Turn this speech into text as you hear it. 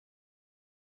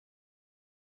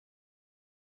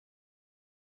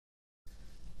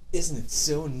Isn't it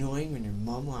so annoying when your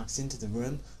mom walks into the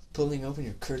room, pulling open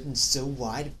your curtains so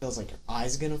wide it feels like your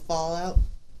eyes are gonna fall out?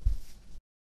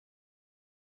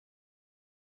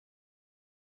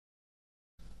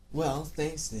 Well,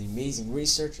 thanks to the amazing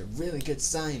research of really good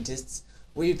scientists,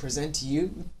 we present to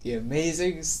you the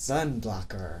amazing sun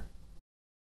blocker.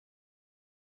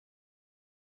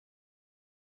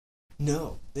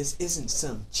 No, this isn't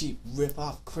some cheap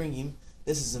rip-off cream.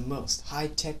 This is the most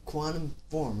high-tech quantum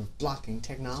form of blocking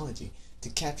technology to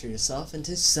capture yourself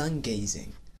into sun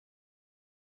gazing.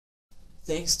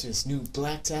 Thanks to this new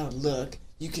blacked-out look,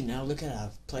 you can now look out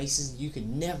of places you could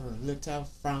never have looked out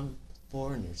from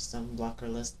before in your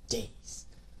sunblockerless days.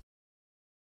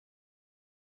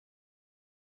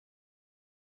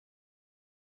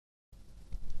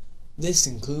 This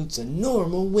includes a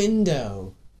normal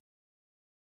window,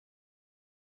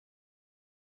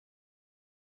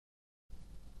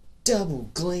 double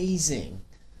glazing,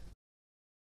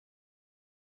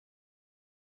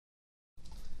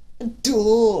 a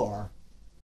door,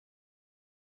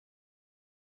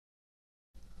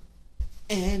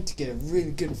 and to get a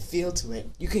really good feel to it,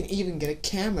 you can even get a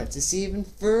camera to see even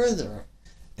further.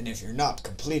 And if you're not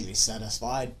completely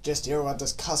satisfied, just hear what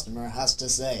this customer has to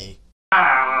say.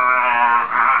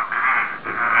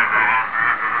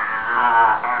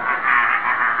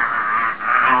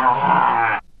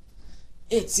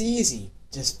 It's easy.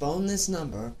 Just phone this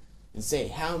number and say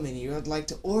how many you would like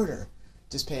to order.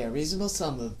 Just pay a reasonable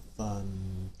sum of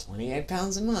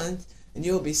 £28 a month and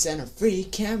you'll be sent a free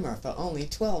camera for only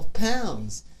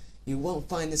 £12. You won't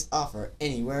find this offer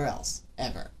anywhere else.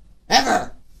 Ever.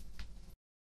 Ever!